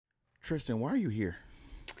Tristan, why are you here?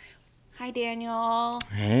 Hi, Daniel.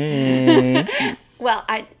 Hey. Well,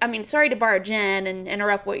 I mean, sorry to barge in and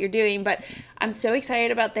interrupt what you're doing, but I'm so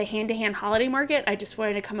excited about the hand-to-hand holiday market. I just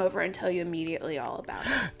wanted to come over and tell you immediately all about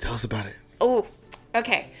it. Tell us about it. Oh,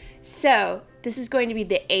 okay. So this is going to be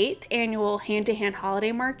the 8th annual hand-to-hand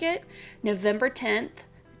holiday market, November 10th.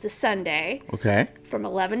 It's a Sunday. Okay. From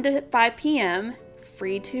 11 to 5 p.m.,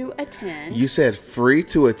 free to attend. You said free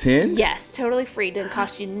to attend? Yes, totally free. Didn't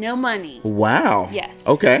cost you no money. Wow. Yes.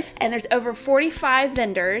 Okay. And there's over 45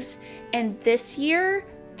 vendors, and this year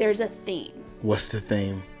there's a theme. What's the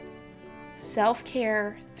theme?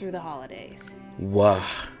 Self-care through the holidays. Wow.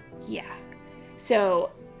 Yeah. So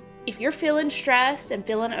if you're feeling stressed and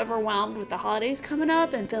feeling overwhelmed with the holidays coming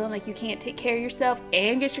up and feeling like you can't take care of yourself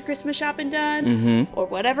and get your Christmas shopping done, or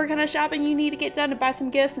whatever kind of shopping you need to get done to buy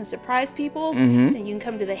some gifts and surprise people, then you can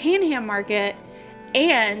come to the hand-to-hand market,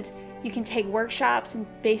 and you can take workshops and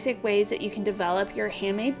basic ways that you can develop your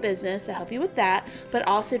handmade business to help you with that, but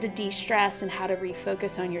also to de-stress and how to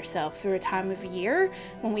refocus on yourself through a time of year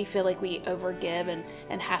when we feel like we overgive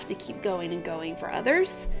and have to keep going and going for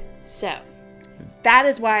others. So that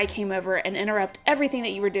is why I came over and interrupt everything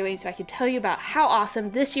that you were doing so I could tell you about how awesome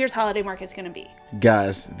this year's holiday market is going to be.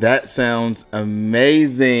 Guys, that sounds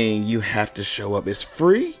amazing. You have to show up. It's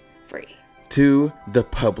free Free. to the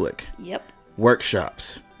public. Yep.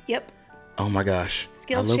 Workshops. Yep. Oh my gosh.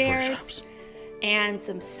 Skill I love shares. workshops. And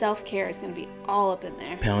some self-care is going to be all up in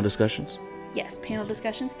there. Panel discussions. Yes, panel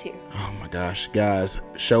discussions too. Oh my gosh. Guys,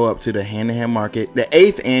 show up to the hand-to-hand market, the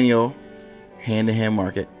 8th annual hand-to-hand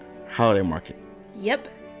market, holiday market. Yep.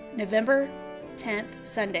 November 10th,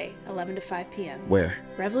 Sunday, 11 to 5 p.m. Where?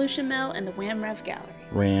 Revolution Mill and the Wham Rev Gallery.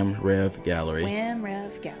 Ram Rev Gallery. Wham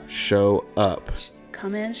Rev Gallery. Show up.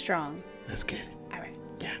 Come in strong. Let's get it. All right.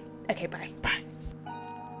 Yeah. Okay, bye. Bye.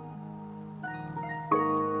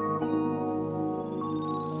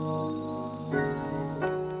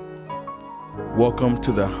 Welcome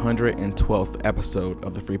to the 112th episode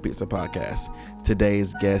of the Free Pizza Podcast.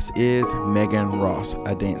 Today's guest is Megan Ross,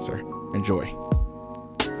 a dancer. Enjoy.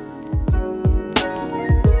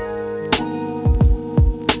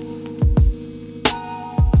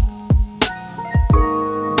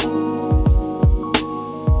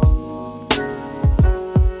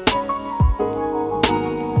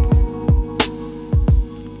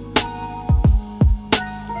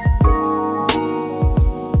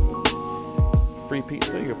 Free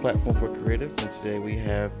Pizza, your platform for creatives, and today we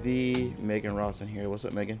have the Megan Ross in here. What's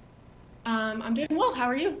up, Megan? I'm doing well. How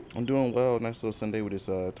are you? I'm doing well. Nice little Sunday. We just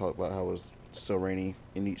talked about how it was so rainy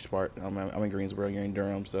in each part. I'm in Greensboro, you're in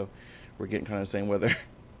Durham, so we're getting kind of the same weather.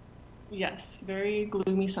 Yes, very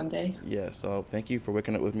gloomy Sunday. Yeah, so thank you for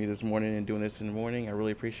waking up with me this morning and doing this in the morning. I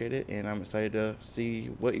really appreciate it, and I'm excited to see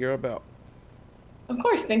what you're about. Of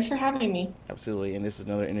course, thanks for having me. Absolutely, and this is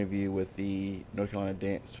another interview with the North Carolina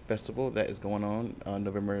Dance Festival that is going on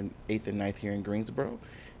November 8th and 9th here in Greensboro,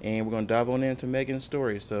 and we're going to dive on into Megan's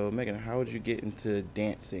story. So, Megan, how did you get into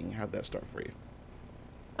dancing? How did that start for you?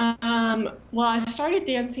 Well, I started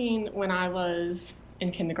dancing when I was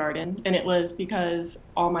in kindergarten, and it was because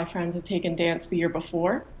all my friends had taken dance the year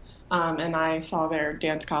before, and I saw their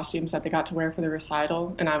dance costumes that they got to wear for the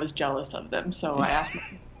recital, and I was jealous of them, so I asked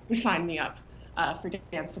them to sign me up for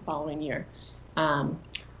dance the following year. And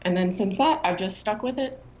then since that, I've just stuck with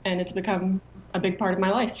it, and it's become a big part of my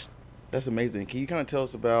life. That's amazing. Can you kind of tell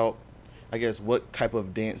us about, I guess, what type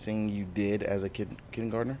of dancing you did as a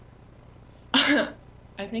kindergartner?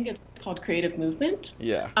 I think it's called creative movement.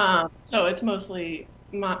 Yeah. So it's mostly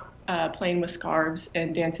playing with scarves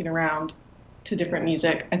and dancing around to different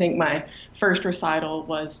music. I think my first recital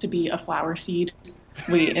was to be a flower seed.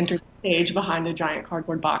 We entered the stage behind a giant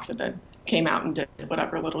cardboard box and then came out and did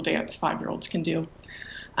whatever little dance 5-year-olds can do.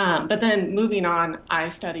 But then moving on, I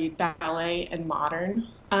studied ballet and modern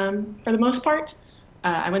for the most part.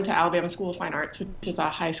 I went to Alabama School of Fine Arts, which is a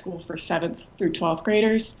high school for 7th through 12th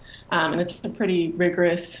graders. And it's a pretty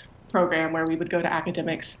rigorous program where we would go to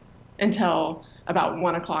academics until about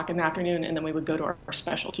 1 o'clock in the afternoon, and then we would go to our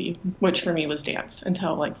specialty, which for me was dance,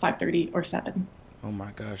 until like 5:30 or 7. Oh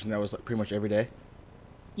my gosh, and that was like pretty much every day?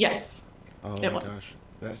 Yes. Oh my gosh,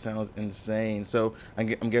 that sounds insane. So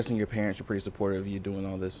I'm guessing your parents are pretty supportive of you doing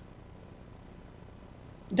all this.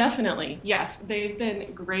 Definitely, yes. They've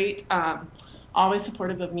been great. Always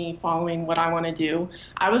supportive of me following what I want to do.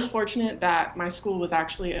 I was fortunate that my school was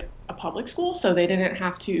actually a public school, so they didn't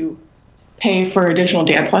have to pay for additional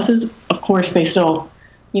dance lessons. Of course, they still,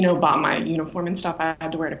 bought my uniform and stuff I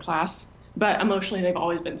had to wear to class. But emotionally, they've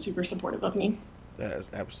always been super supportive of me. That is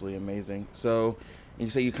absolutely amazing. So you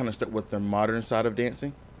say you kind of stuck with the modern side of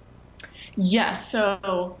dancing? Yes.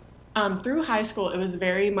 So Through high school, it was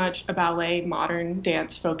very much a ballet modern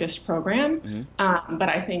dance focused program. Hmm. But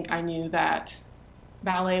I think I knew that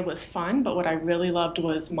ballet was fun, but what I really loved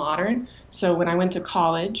was modern. So when I went to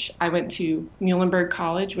college, I went to Muhlenberg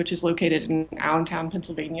College, which is located in Allentown,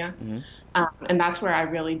 Pennsylvania. Hmm. And that's where I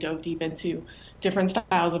really dove deep into different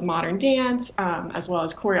styles of modern dance, as well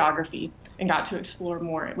as choreography, and got to explore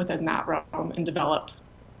more within that realm and develop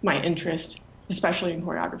my interest, especially in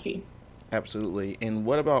choreography. Absolutely. And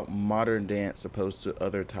what about modern dance opposed to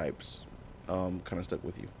other types? Kind of stuck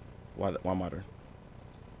with you. Why modern?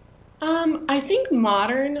 I think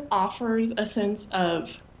modern offers a sense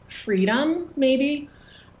of freedom, maybe.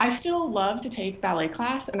 I still love to take ballet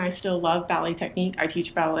class and I still love ballet technique. I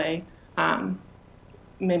teach ballet um,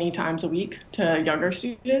 many times a week to younger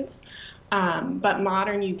students. But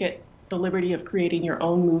modern, you get the liberty of creating your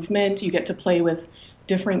own movement. You get to play with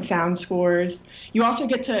different sound scores. You also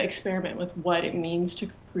get to experiment with what it means to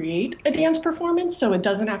create a dance performance. So it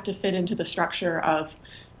doesn't have to fit into the structure of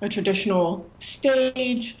a traditional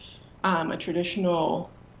stage, a traditional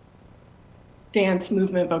dance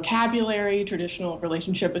movement vocabulary, traditional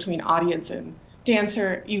relationship between audience and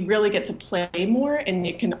dancer. You really get to play more, and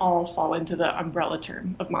it can all fall into the umbrella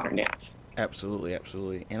term of modern dance. Absolutely,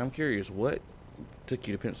 absolutely. And I'm curious, what took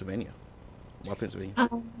you to Pennsylvania? Why Pennsylvania?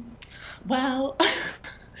 Um, well,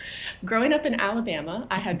 growing up in Alabama,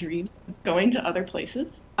 I had dreams of going to other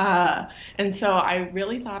places. And so I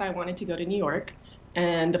really thought I wanted to go to New York.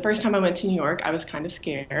 And the first time I went to New York, I was kind of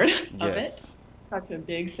scared of it. Yes. Such a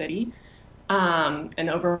big city, and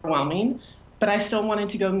overwhelming. But I still wanted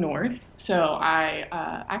to go north. So I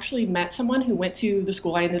actually met someone who went to the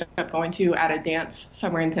school I ended up going to at a dance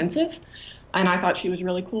summer intensive. And I thought she was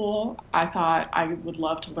really cool. I thought I would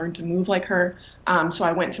love to learn to move like her. So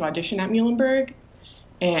I went to audition at Muhlenberg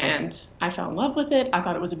and I fell in love with it. I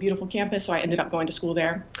thought it was a beautiful campus, so I ended up going to school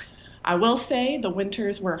there. I will say the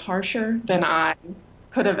winters were harsher than I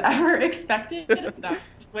could have ever expected. That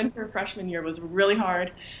winter freshman year was really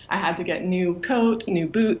hard. I had to get new coat, new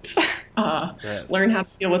boots, That's learn how to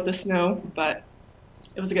that's deal with the snow, but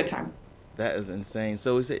it was a good time. that is insane.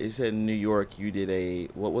 So you said in New York you did a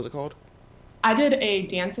what was it called? I did a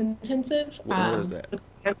dance intensive What is that? with the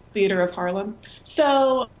Dance Theater of Harlem.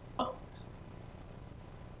 So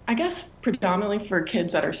I guess predominantly for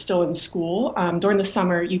kids that are still in school. During the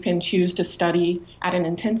summer, you can choose to study at an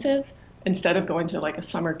intensive instead of going to like a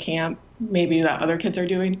summer camp, maybe that other kids are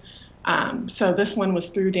doing. So this one was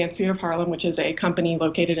through Dance Theater of Harlem, which is a company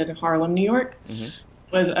located in Harlem, New York. Hmm. It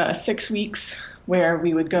was 6 weeks where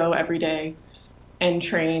we would go every day and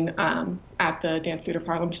train at the Dance Theater of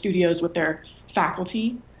Harlem studios with their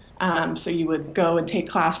faculty. So you would go and take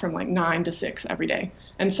class from like 9 to 6 every day.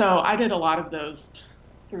 And so I did a lot of those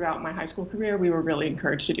throughout my high school career. We were really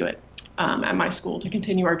encouraged to do it at my school to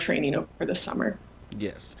continue our training over the summer.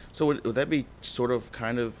 Yes. So would that be sort of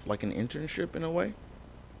kind of like an internship in a way?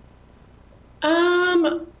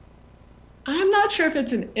 Um, I'm not sure if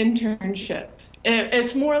it's an internship.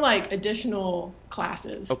 It's more like additional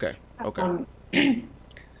classes. Okay. Okay. Um,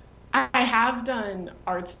 I have done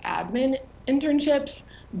arts admin internships,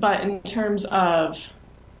 but in terms of,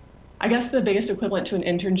 I guess the biggest equivalent to an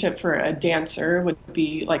internship for a dancer would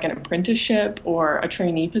be like an apprenticeship or a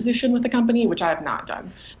trainee position with a company, which I have not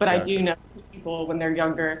done. But I do Gotcha. know people when they're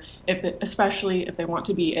younger, especially if they want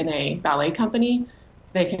to be in a ballet company,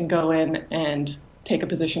 they can go in and take a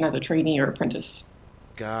position as a trainee or apprentice.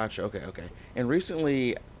 Gotcha. Okay. Okay. And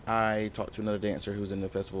recently, I talked to another dancer who's in the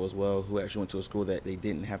festival as well, who actually went to a school that they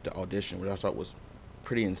didn't have to audition, which I thought was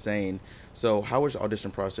pretty insane. So, how was the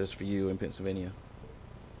audition process for you in Pennsylvania?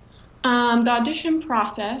 The audition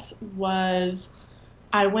process was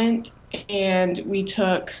I went and we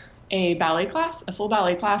took a ballet class, a full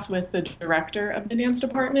ballet class with the director of the dance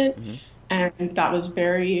department, Hmm. and that was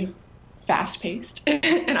very fast paced,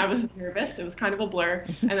 and I was nervous. It was kind of a blur.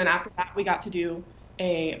 And then after that, we got to do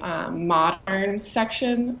a modern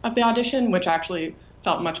section of the audition, which actually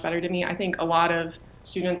felt much better to me. I think a lot of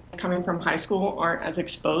students coming from high school aren't as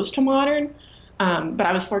exposed to modern, but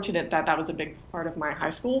I was fortunate that that was a big part of my high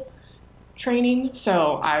school training,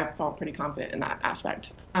 so I felt pretty confident in that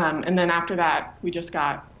aspect. And then after that, we just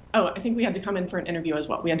got, oh, I think we had to come in for an interview as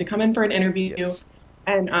well. We had to come in for an interview Yes.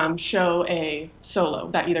 and show a solo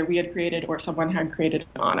that either we had created or someone had created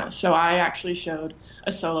on us. So I actually showed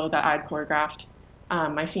a solo that I'd choreographed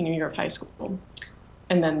my senior year of high school.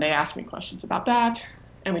 And then they asked me questions about that.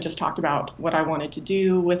 And we just talked about what I wanted to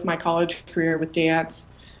do with my college career with dance.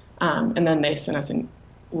 And then they sent us a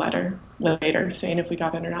letter later saying if we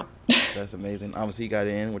got in or not. That's amazing. Obviously, you got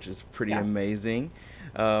in, which is pretty Yeah. amazing.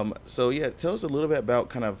 So, yeah, tell us a little bit about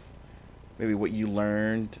kind of maybe what you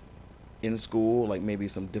learned in school, like maybe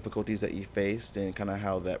some difficulties that you faced, and kind of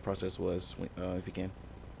how that process was, if you can.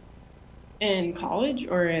 In college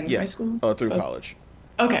or in Yeah, high school? through Both. college.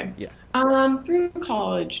 Okay. Yeah. Through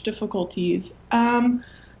college difficulties.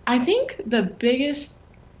 I think the biggest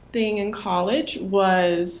thing in college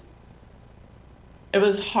was it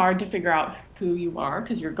was hard to figure out who you are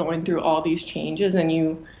because you're going through all these changes and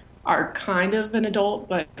you are kind of an adult,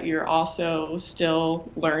 but you're also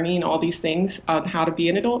still learning all these things on how to be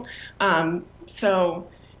an adult. So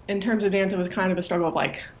in terms of dance, it was kind of a struggle of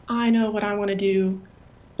like, I know what I want to do,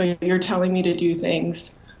 but you're telling me to do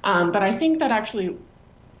things. But I think that actually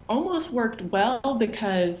almost worked well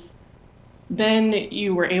because then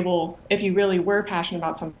you were able, if you really were passionate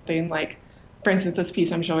about something, like for instance, this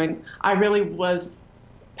piece I'm showing, I really was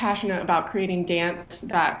passionate about creating dance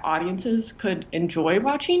that audiences could enjoy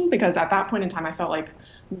watching because at that point in time, I felt like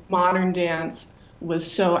modern dance was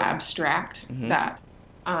so abstract Mm-hmm. that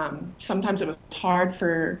sometimes it was hard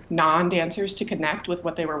for non-dancers to connect with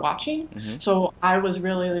what they were watching. Mm-hmm. So I was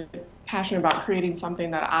really passionate about creating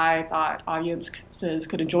something that I thought audiences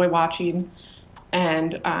could enjoy watching,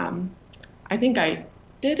 and I think I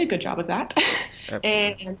did a good job of that.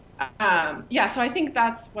 Absolutely. And yeah, so I think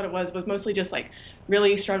that's what it was mostly just like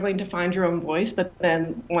really struggling to find your own voice, but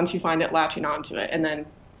then once you find it, latching onto it and then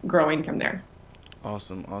growing from there.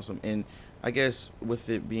 Awesome, awesome. And I guess with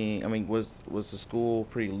it being, I mean, was the school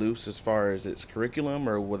pretty loose as far as its curriculum,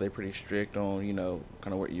 or were they pretty strict on,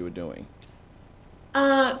 kind of what you were doing?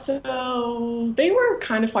 So they were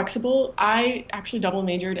kind of flexible. I actually double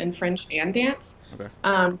majored in French and dance. Okay.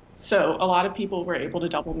 So a lot of people were able to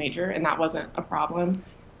double major, and that wasn't a problem.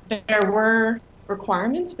 There were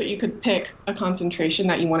requirements, but you could pick a concentration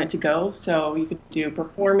that you wanted to go. So you could do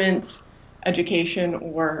performance, education,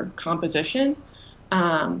 or composition.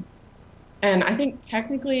 Um, and I think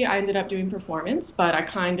technically I ended up doing performance, but I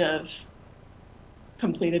kind of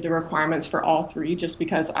completed the requirements for all three just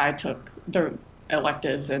because I took the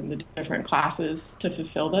electives and the different classes to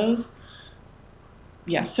fulfill those.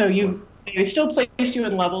 Yeah, so Well, they still placed you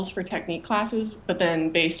in levels for technique classes, but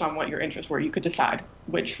then based on what your interests were, you could decide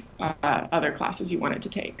which other classes you wanted to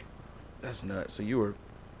take. that's nuts. So you were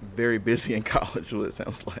very busy in college, what it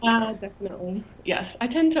sounds like. Definitely. Yes, I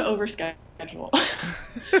tend to overschedule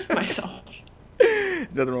myself.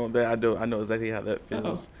 Nothing wrong with that. I know exactly how that Oh,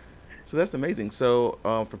 feels. So that's amazing. So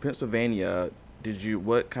for Pennsylvania,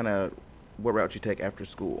 what route you take after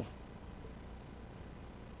school?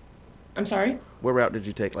 I'm sorry. What route did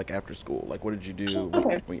you take like after school? Like what did you do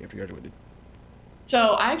Okay. after you graduated? So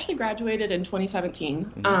I actually graduated in 2017.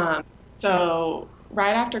 Mm-hmm. So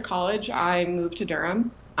right after college, I moved to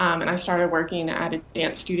Durham, and I started working at a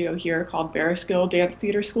dance studio here called Barriskill Dance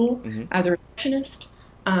Theater School Mm-hmm. as a receptionist.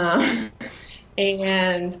 Um,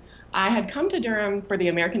 and I had come to Durham for the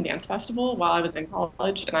American Dance Festival while I was in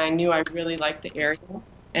college, and I knew I really liked the area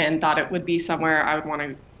and thought it would be somewhere I would want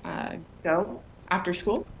to go after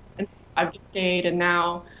school. And I've just stayed, and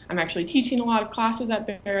now I'm actually teaching a lot of classes at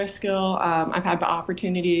Barriskill. I've had the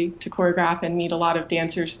opportunity to choreograph and meet a lot of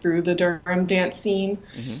dancers through the Durham dance scene.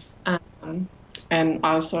 Mm-hmm. Um, and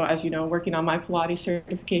also, as you know, working on my Pilates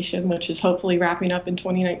certification, which is hopefully wrapping up in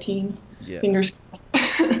 2019. Fingers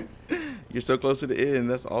Yes. crossed. You're so close to the end.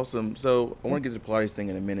 That's awesome. So I want to get to the Pilates thing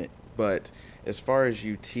in a minute, but as far as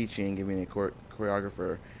you teaching and being a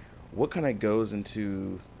choreographer, what kind of goes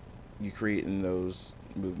into you creating those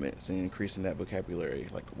movements and increasing that vocabulary?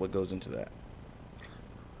 Like what goes into that?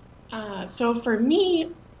 So for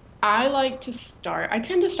me, I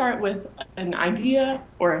tend to start with an idea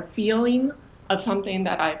or a feeling of something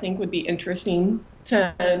that I think would be interesting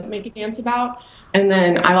to make a dance about. And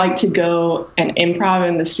then I like to go and improv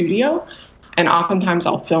in the studio. And oftentimes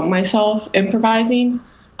I'll film myself improvising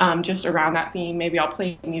just around that theme. Maybe I'll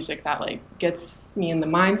play music that like gets me in the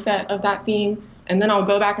mindset of that theme. And then I'll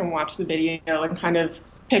go back and watch the video and kind of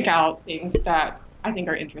pick out things that I think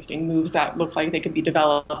are interesting, moves that look like they could be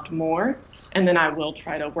developed more. And then I will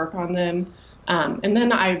try to work on them. And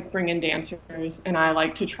then I bring in dancers and I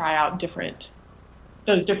like to try out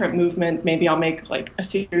those different movements. Maybe I'll make like a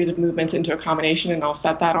series of movements into a combination and I'll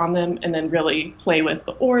set that on them and then really play with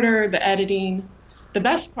the order, the editing. The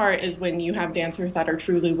best part is when you have dancers that are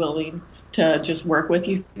truly willing to just work with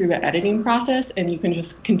you through the editing process and you can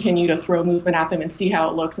just continue to throw movement at them and see how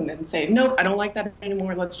it looks and then say, nope, I don't like that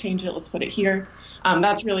anymore. Let's change it. Let's put it here.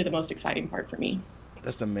 That's really the most exciting part for me.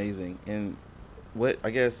 That's amazing. And what I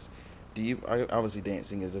guess obviously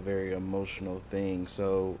dancing is a very emotional thing.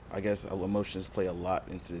 So I guess emotions play a lot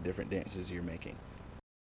into the different dances you're making.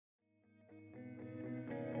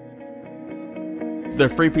 The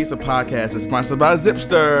Free Pizza Podcast is sponsored by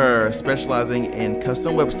Zipster, specializing in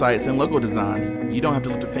custom websites and logo design. You don't have to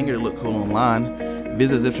lift a finger to look cool online.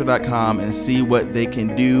 Visit Zipster.com and see what they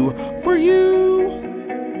can do for you.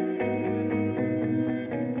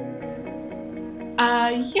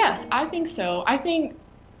 Yes, I think so. I think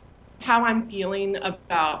how I'm feeling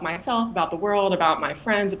about myself, about the world, about my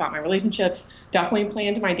friends, about my relationships definitely play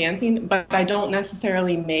into my dancing, but I don't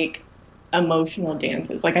necessarily make emotional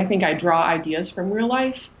dances. Like, I think I draw ideas from real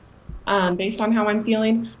life based on how I'm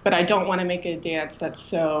feeling, but I don't want to make a dance that's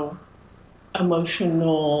so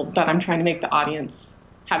emotional that I'm trying to make the audience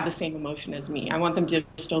have the same emotion as me. I want them to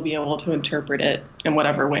still be able to interpret it in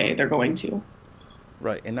whatever way they're going to.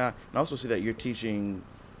 Right, and I also see that you're teaching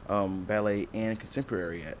ballet and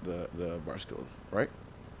contemporary at the bar school, right?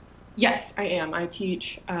 Yes, I am. I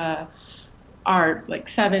teach our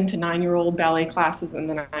 7 to 9-year-old ballet classes, and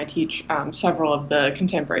then I teach several of the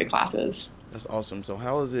contemporary classes. That's awesome. So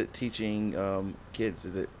how is it teaching kids?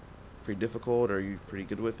 Is it pretty difficult, or are you pretty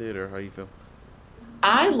good with it, or how do you feel?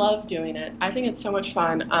 I love doing it. I think it's so much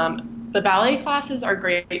fun. The ballet classes are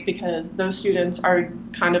great because those students are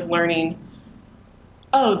kind of learning,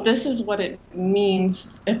 oh, this is what it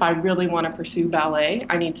means if I really want to pursue ballet.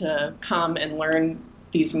 I need to come and learn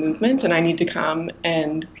these movements, and I need to come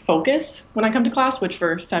and focus when I come to class, which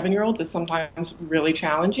for 7-year-olds is sometimes really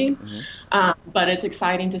challenging. But it's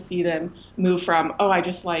exciting to see them move from, oh, I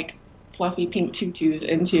just like fluffy pink tutus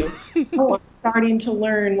into, oh, I'm starting to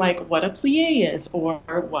learn like what a plie is or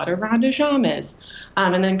what a rond de jambe is.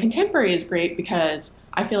 And then contemporary is great because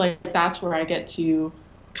I feel like that's where I get to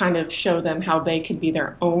kind of show them how they could be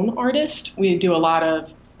their own artist. We do a lot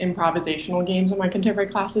of improvisational games in my contemporary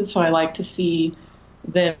classes, so I like to see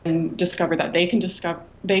them discover that they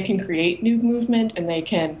can create new movement, and they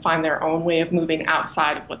can find their own way of moving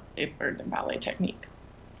outside of what they've learned in ballet technique.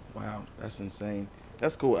 Wow, that's insane.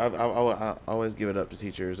 That's cool. I always give it up to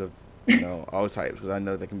teachers of all types, because I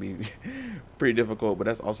know they can be pretty difficult, but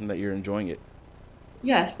that's awesome that you're enjoying it.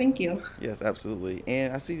 Yes, thank you. Yes, absolutely.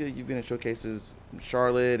 And I see that you've been in showcases in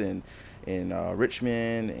Charlotte and in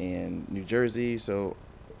Richmond and New Jersey. So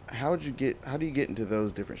how do you get into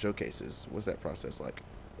those different showcases? What's that process like?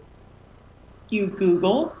 You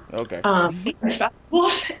Google Okay.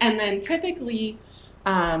 festivals, and then typically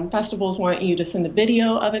festivals want you to send a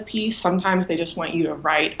video of a piece. Sometimes they just want you to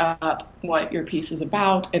write up what your piece is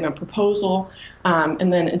about in a proposal.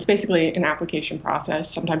 And then it's basically an application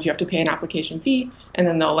process. Sometimes you have to pay an application fee, and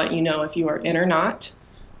then they'll let you know if you are in or not.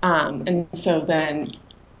 And so then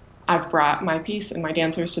I've brought my piece and my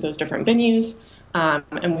dancers to those different venues.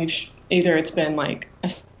 And either it's been like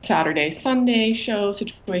a Saturday, Sunday show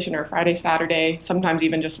situation or Friday, Saturday, sometimes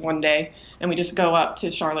even just one day. And we just go up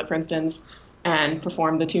to Charlotte, for instance, and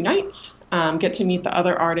perform the 2 nights, get to meet the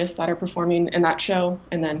other artists that are performing in that show,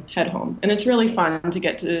 and then head home. And it's really fun to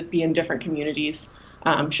get to be in different communities,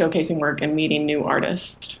 showcasing work and meeting new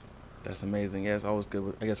artists. That's amazing. Yeah, it's always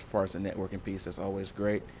good. I guess as far as the networking piece, that's always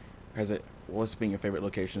great. What's been your favorite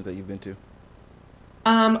locations that you've been to?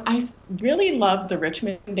 I really loved the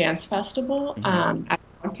Richmond Dance Festival at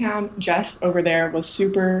Dogtown. Jess over there was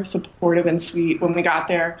super supportive and sweet. When we got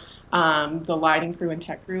there, the lighting crew and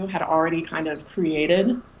tech crew had already kind of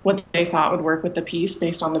created what they thought would work with the piece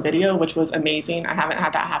based on the video, which was amazing. I haven't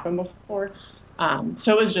had that happen before.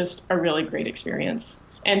 So it was just a really great experience.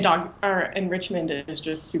 And Richmond is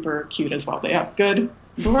just super cute as well. They have good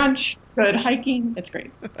brunch, good hiking. It's great.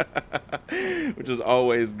 Which is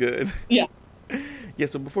always good. Yeah. Yeah,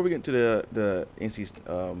 so before we get into the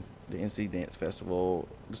NC Dance Festival,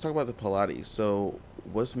 let's talk about the Pilates. So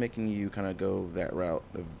what's making you kind of go that route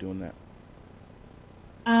of doing that?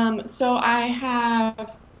 So I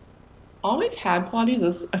have always had Pilates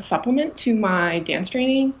as a supplement to my dance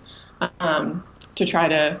training, to try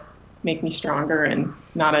to make me stronger and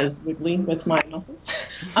not as wiggly with my muscles.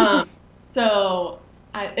 It's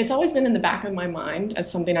always been in the back of my mind as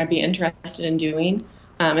something I'd be interested in doing.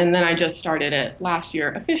 And then I just started it last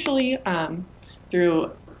year officially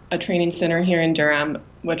through a training center here in Durham,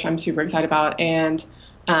 which I'm super excited about. And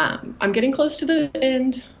I'm getting close to the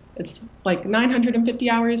end. It's like 950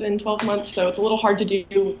 hours in 12 months, so it's a little hard to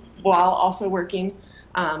do while also working.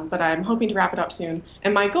 But I'm hoping to wrap it up soon.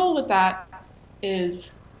 And my goal with that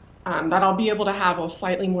is that I'll be able to have a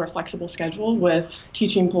slightly more flexible schedule with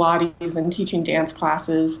teaching Pilates and teaching dance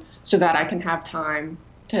classes so that I can have time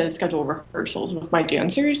to schedule rehearsals with my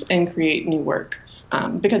dancers and create new work.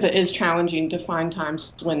 Because it is challenging to find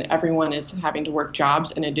times when everyone is having to work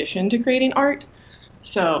jobs in addition to creating art.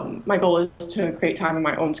 So my goal is to create time in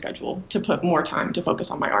my own schedule to put more time to focus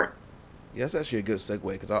on my art. Yeah, that's actually a good segue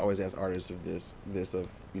because I always ask artists of this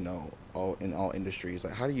of all in all industries,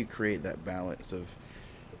 like how do you create that balance of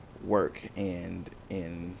work and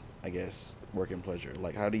I guess work and pleasure?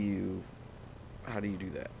 Like how do you do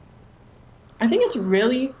that? I think it's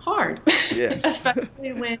really hard, Yes.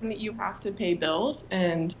 especially when you have to pay bills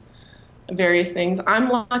and various things. I'm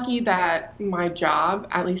lucky that my job,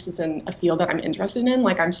 at least, is in a field that I'm interested in.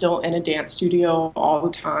 Like, I'm still in a dance studio all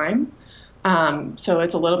the time. So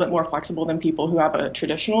it's a little bit more flexible than people who have a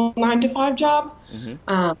traditional 9 to 5 job. Hmm.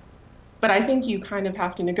 Um, but I think you kind of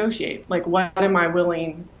have to negotiate. Like, what am I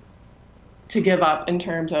willing to give up in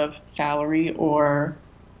terms of salary or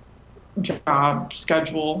job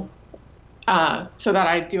schedule, so that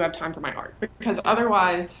I do have time for my art? Because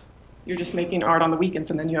otherwise, you're just making art on the weekends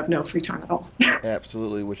and then you have no free time at all.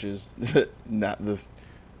 Absolutely, which is not the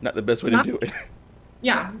not the best way to Not, do it.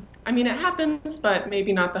 yeah, I mean, it happens, but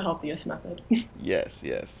maybe not the healthiest method. Yes,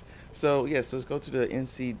 yes. So yes, let's go to the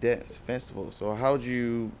NC Dance Festival. So how'd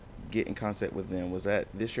you get in contact with them? Was that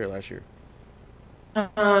this year or last year?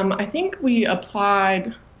 I think we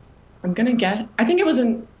applied. I think it was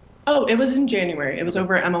in January. It was Okay.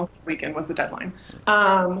 over MLK weekend was the deadline.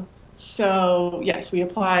 So yes, we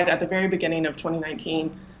applied at the very beginning of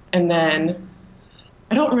 2019, and then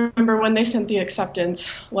I don't remember when they sent the acceptance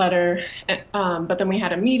letter, but then we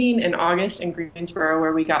had a meeting in August in Greensboro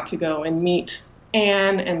where we got to go and meet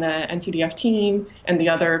Anne and the NCDF team and the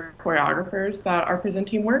other choreographers that are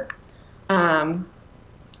presenting work. Um,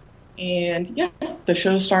 and yes, the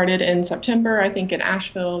show started in September, I think in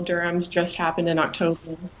Asheville. Durham's just happened in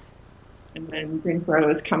October, and then Greensboro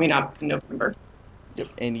is coming up in November. Yep.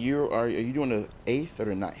 And are you doing the eighth or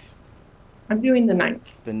the ninth? I'm doing the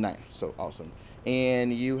ninth. The ninth. So awesome.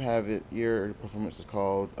 And you have it. Your performance is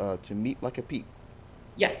called "To Meet Like a Peep."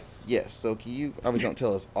 Yes. Yes. So can you obviously don't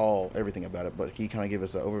tell us everything about it, but can you kind of give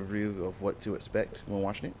us an overview of what to expect when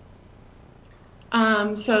watching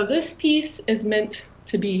it? So this piece is meant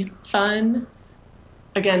to be fun.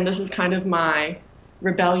 Again, this is kind of my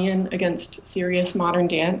rebellion against serious modern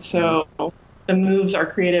dance. Hmm. So the moves are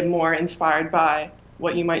created more inspired by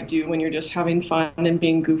what you might do when you're just having fun and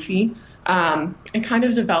being goofy. It kind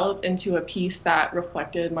of developed into a piece that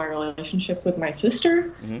reflected my relationship with my sister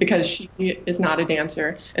Hmm. because she is not a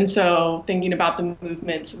dancer. And so thinking about the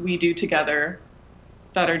movements we do together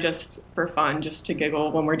that are just for fun, just to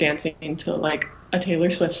giggle when we're dancing to like a Taylor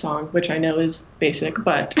Swift song, which I know is basic,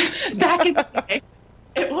 but back in the day,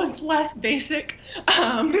 it was less basic.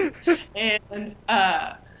 Um, and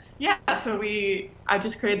yeah, so I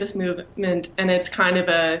just created this movement, and it's kind of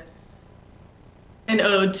an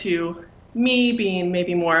ode to me being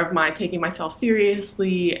maybe more of my taking myself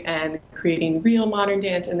seriously and creating real modern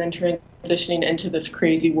dance, and then transitioning into this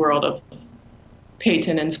crazy world of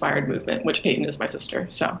Peyton inspired movement, which Peyton is my sister.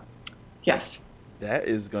 So, yes. That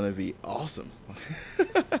is gonna be awesome.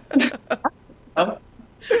 So,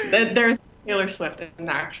 there's Taylor Swift in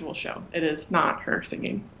the actual show. It is not her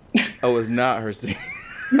singing. Oh, it's not her singing.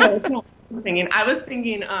 No, it's not her singing. I was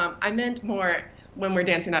thinking, I meant more when we're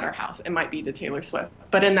dancing at our house, it might be to Taylor Swift.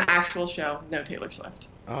 But in the actual show, no Taylor Swift.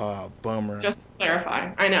 Oh, bummer. Just to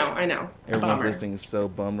clarify. I know. A Everyone's bummer. listening is so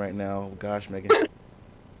bummed right now. Gosh, Megan.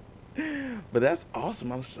 But that's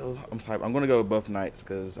awesome. I'm sorry. I'm gonna go with both nights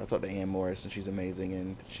because I talked to Ann Morris and she's amazing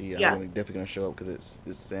and I'm Yeah. definitely gonna show up because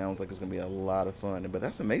it sounds like it's gonna be a lot of fun. But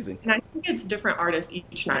that's amazing. And I think it's different artists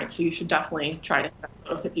each night, so you should definitely try to do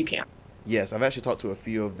both if you can. Yes, I've actually talked to a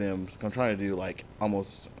few of them. I'm trying to do like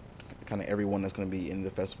almost kind of everyone that's gonna be in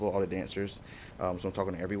the festival, all the dancers. So I'm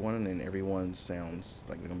talking to everyone and everyone sounds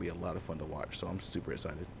like they're gonna be a lot of fun to watch. So I'm super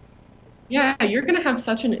excited. Yeah, you're going to have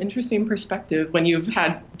such an interesting perspective when you've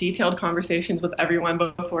had detailed conversations with everyone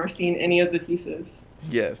before seeing any of the pieces.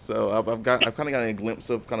 Yes, so I've kind of gotten a glimpse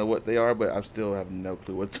of kind of what they are, but I still have no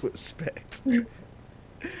clue what to expect.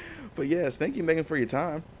 But yes, thank you, Megan, for your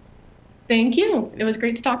time. Thank you. It It's was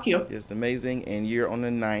great to talk to you. it's amazing, and you're on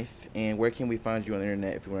the ninth. And where can we find you on the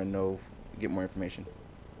internet if you want to know, get more information?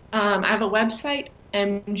 I have a website,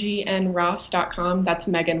 mgnross.com. That's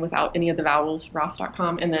Megan without any of the vowels,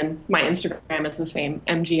 ross.com. And then my Instagram is the same,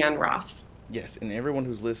 mgnross. Yes, and everyone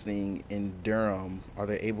who's listening in Durham, are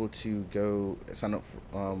they able to go sign up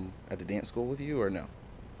for, at the dance school with you or no?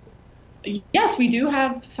 Yes, we do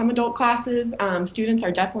have some adult classes. Students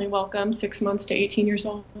are definitely welcome, 6 months to 18 years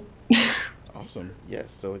old. Awesome.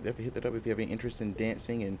 Yes, so definitely hit that up if you have any interest in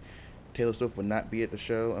dancing. And Taylor Swift will not be at the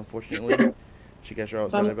show, unfortunately. She got you all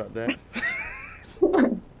excited Um, about that.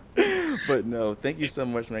 But no, thank you so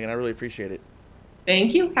much, Megan. I really appreciate it.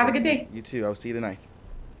 Thank you. Have a good Yes, day. you too. I'll see you tonight.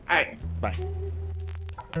 All right. Bye.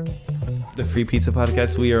 The Free Pizza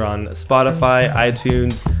Podcast. We are on Spotify,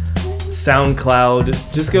 iTunes,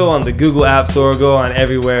 SoundCloud. Just go on the Google App Store, go on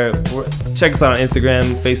everywhere. Check us out on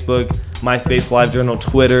Instagram, Facebook, MySpace, LiveJournal,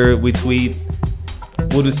 Twitter. We tweet.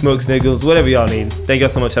 We'll do smoke signals, whatever y'all need. Thank y'all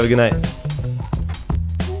so much. Have a good night.